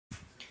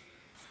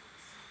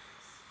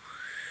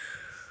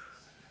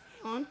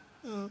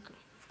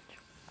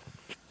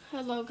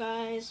Hello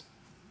guys.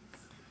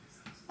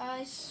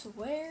 I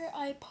swear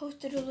I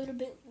posted a little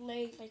bit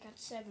late, like at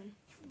 7.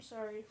 I'm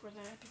sorry for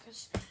that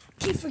because I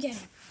keep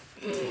forgetting.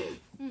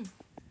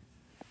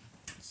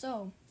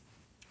 So,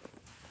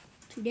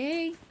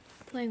 today,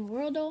 playing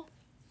Worldle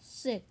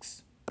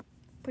 6.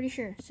 Pretty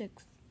sure,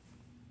 6.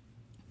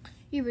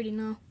 You already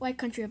know. White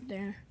country up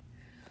there.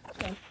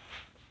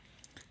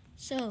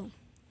 So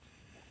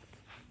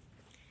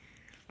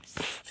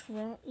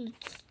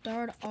let's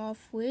start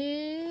off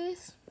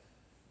with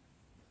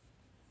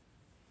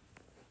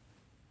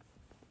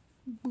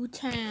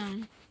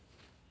Bhutan.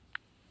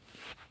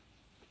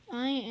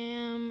 I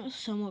am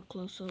somewhat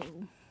close, so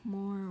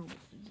more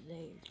there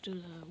to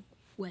the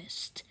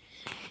west.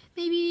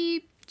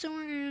 Maybe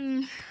somewhere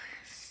in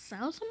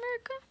South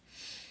America?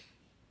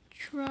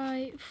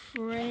 Try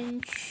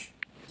French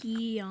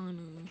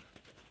Guiana.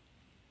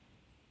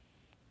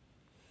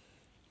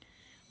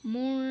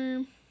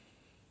 More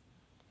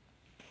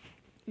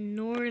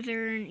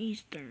northern,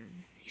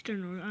 eastern,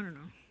 northern, I don't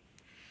know.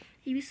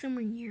 Maybe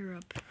somewhere in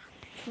Europe.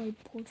 Try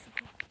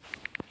Portugal.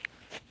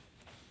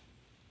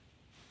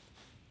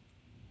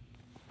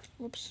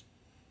 Whoops,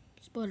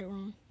 spelled it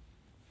wrong.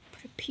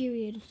 Put a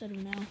period instead of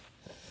now.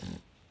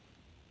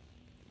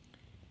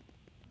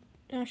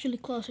 Actually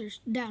closer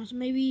down, so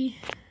maybe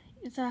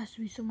it has to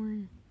be somewhere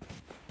in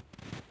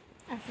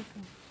Africa.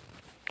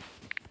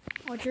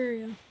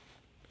 Algeria.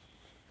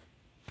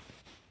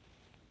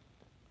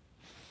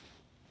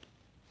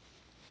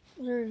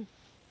 Algeria.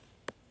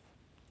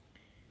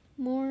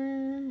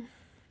 More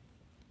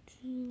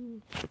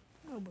to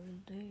over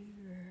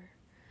there.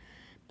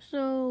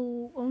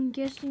 So I'm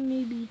guessing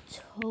maybe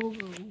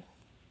Togo.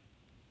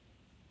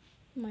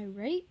 Am I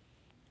right?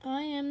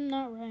 I am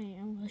not right.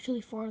 I'm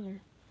actually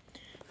farther.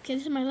 Okay,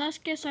 this is my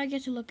last guess, so I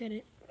get to look at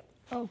it.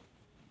 Oh,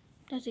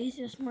 that's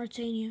easy. That's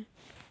Mauritania.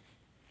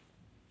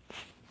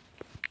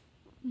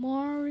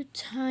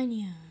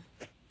 Mauritania.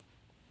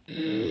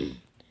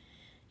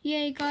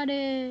 Yay, got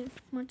it.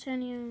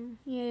 Mauritania.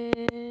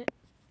 Yeah.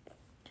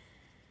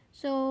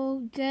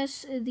 So,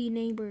 guess the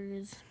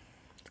neighbors.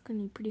 It's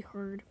gonna be pretty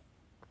hard.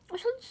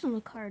 Actually, this doesn't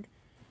look hard.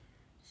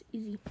 It's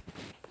easy.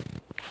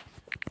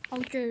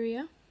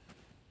 Algeria.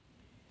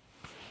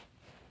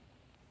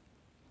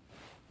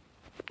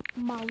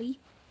 Mali.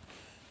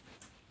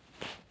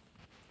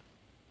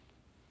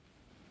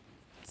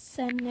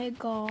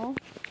 Senegal.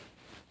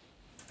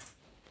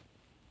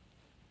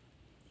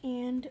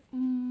 And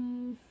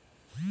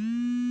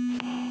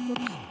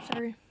oops,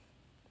 sorry.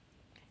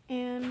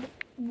 And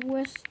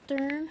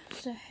Western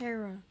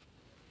Sahara.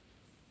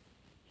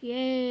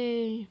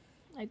 Yay!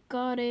 I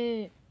got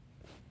it.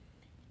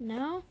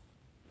 Now,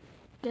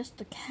 guess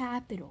the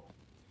capital.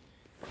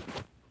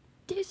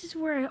 This is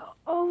where I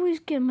always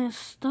get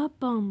messed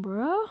up on,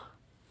 bro.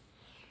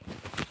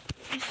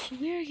 I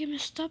swear I get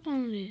messed up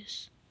on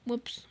this.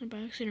 Whoops, I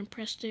by accident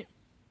pressed it.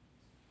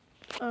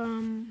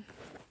 I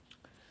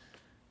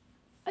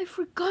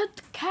forgot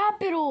the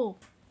capital.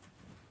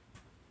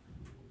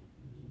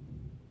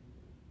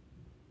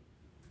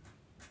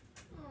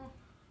 Oh.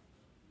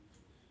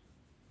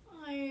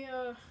 I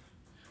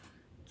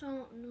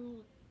don't know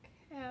the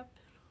capital.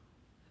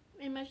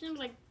 Imagine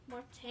like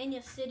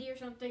Mauritania City or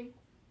something.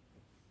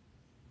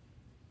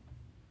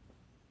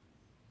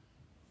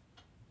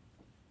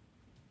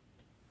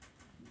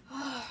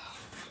 I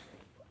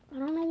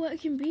don't know what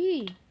it can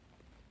be.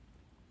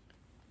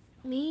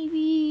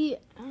 Maybe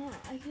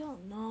I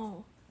don't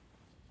know.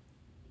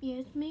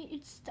 Yeah,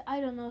 it's the I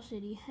don't know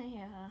city.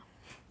 Yeah.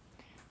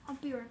 I'll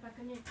be right back.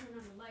 I need to turn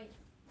on the light.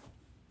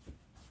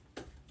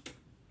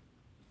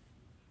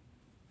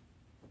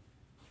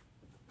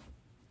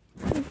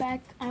 I'm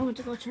back. I went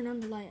to go turn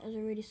on the light, as I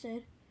already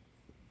said.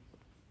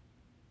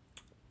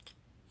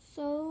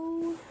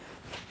 So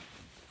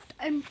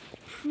I'm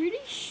pretty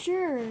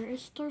sure it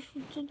starts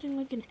with something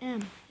like an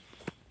M.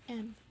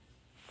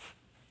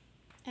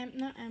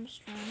 Not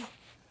Armstrong.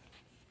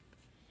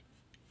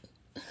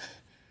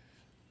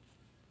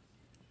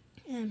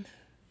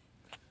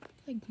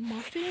 Like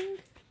muffin?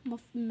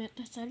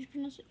 That's how you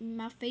pronounce it?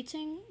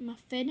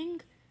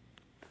 Muffetting?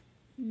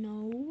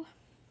 No.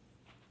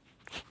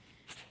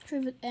 Let's try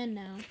with N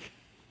now.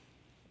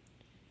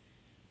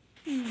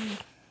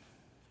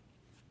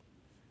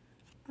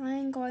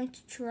 I'm going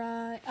to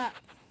try. Let's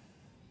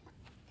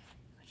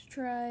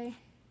try.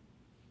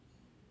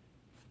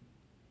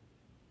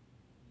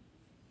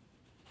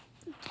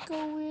 Let's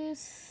go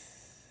with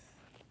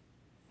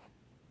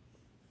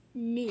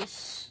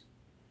Nish.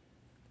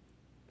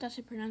 That's how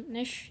you pronounce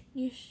Nish.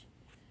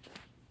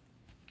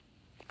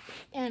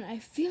 And I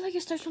feel like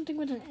it starts something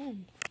with an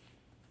N.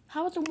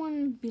 How about the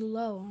one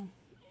below?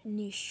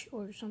 Niche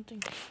or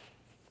something.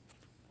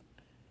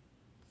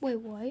 Wait,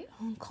 what?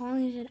 Hong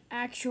Kong is an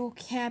actual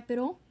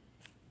capital?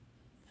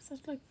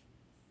 That's like...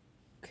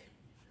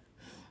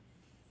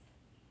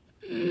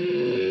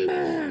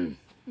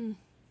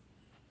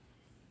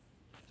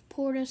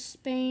 Port of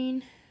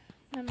Spain.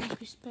 That must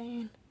be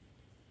Spain.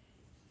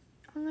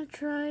 I'm gonna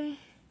try...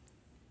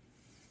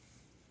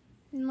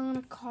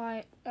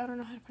 Nanakite. I don't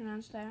know how to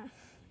pronounce that.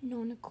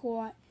 No,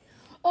 Nicole.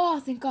 Oh,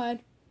 thank God.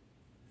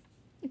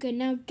 Okay,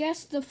 now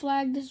guess the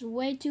flag. This is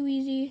way too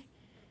easy.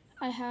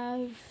 I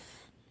have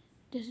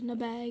this in the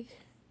bag.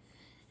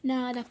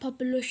 Now the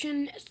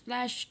population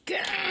slash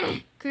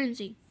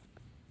currency.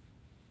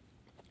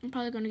 I'm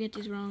probably gonna get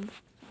these wrong.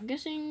 I'm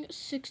guessing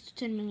 6 to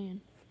 10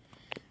 million.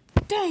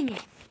 Dang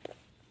it!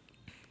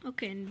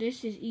 Okay, and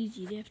this is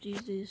easy. They have to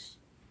use this.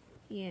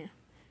 Yeah,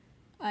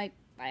 I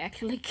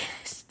actually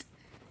guessed.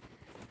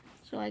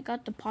 So I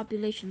got the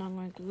population not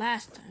like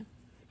last time.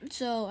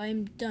 So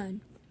I'm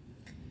done.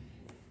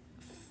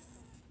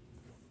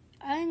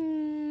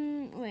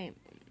 Wait.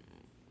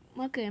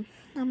 Okay,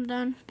 I'm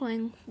done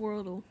playing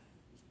Worldle.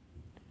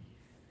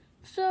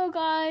 So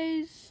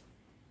guys,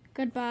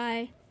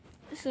 goodbye.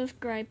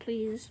 Subscribe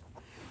please.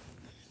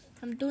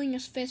 I'm doing a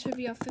space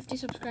review of 50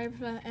 subscribers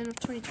by the end of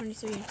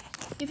 2023.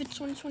 If it's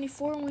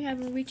 2024 and we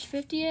haven't reached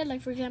 50 yet,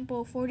 like for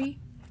example 40,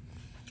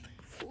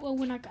 well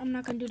I'm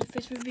not gonna do the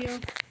face reveal.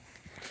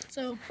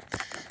 So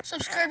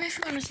subscribe if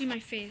you wanna see my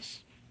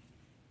face.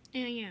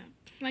 And yeah,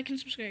 like and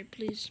subscribe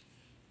please.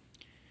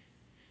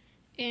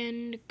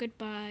 And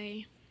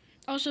goodbye.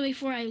 Also,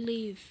 before I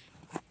leave,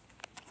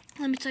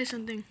 let me tell you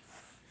something.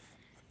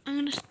 I'm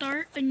gonna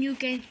start a new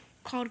game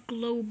called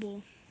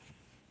Global.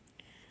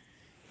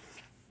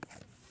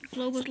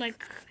 Global is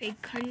like a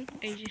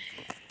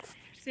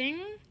thing?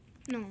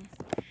 No.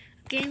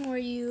 A game where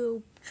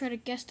you try to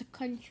guess the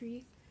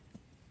country.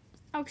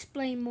 I'll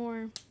explain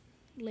more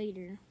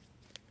later.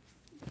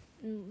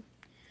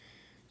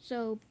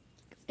 So,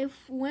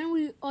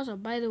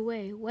 by the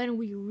way, when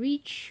we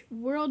reach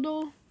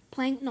Worldle,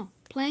 playing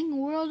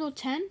Worldle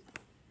 10,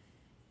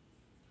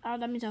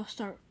 that means I'll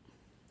start.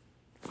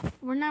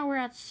 We're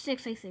at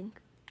 6, I think.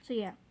 So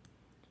yeah.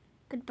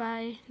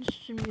 Goodbye.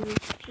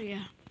 So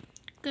yeah.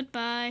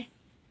 Goodbye.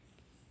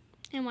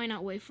 And why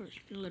not wait for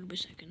a little bit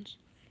seconds?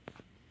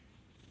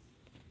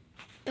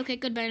 Okay,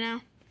 goodbye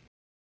now.